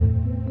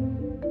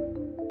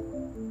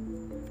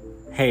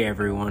Hey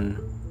everyone,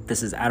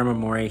 this is Adam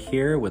Amore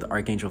here with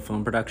Archangel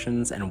Film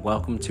Productions, and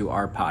welcome to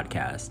our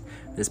podcast.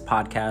 This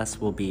podcast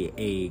will be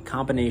a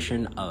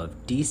combination of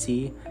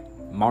DC,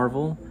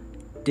 Marvel,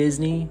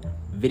 Disney,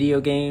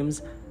 video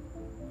games,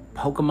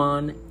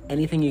 Pokemon,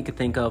 anything you could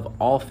think of,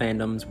 all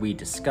fandoms. We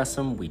discuss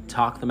them, we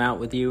talk them out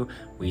with you,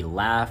 we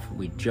laugh,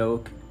 we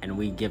joke, and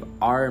we give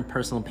our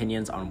personal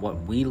opinions on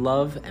what we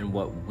love and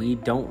what we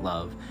don't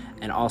love,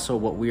 and also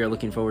what we are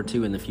looking forward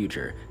to in the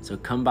future. So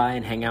come by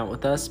and hang out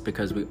with us,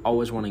 because we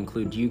always want to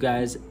include you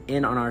guys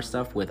in on our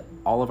stuff with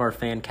all of our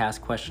fan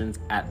cast questions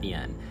at the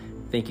end.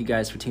 Thank you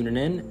guys for tuning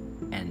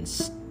in, and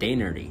stay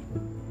nerdy.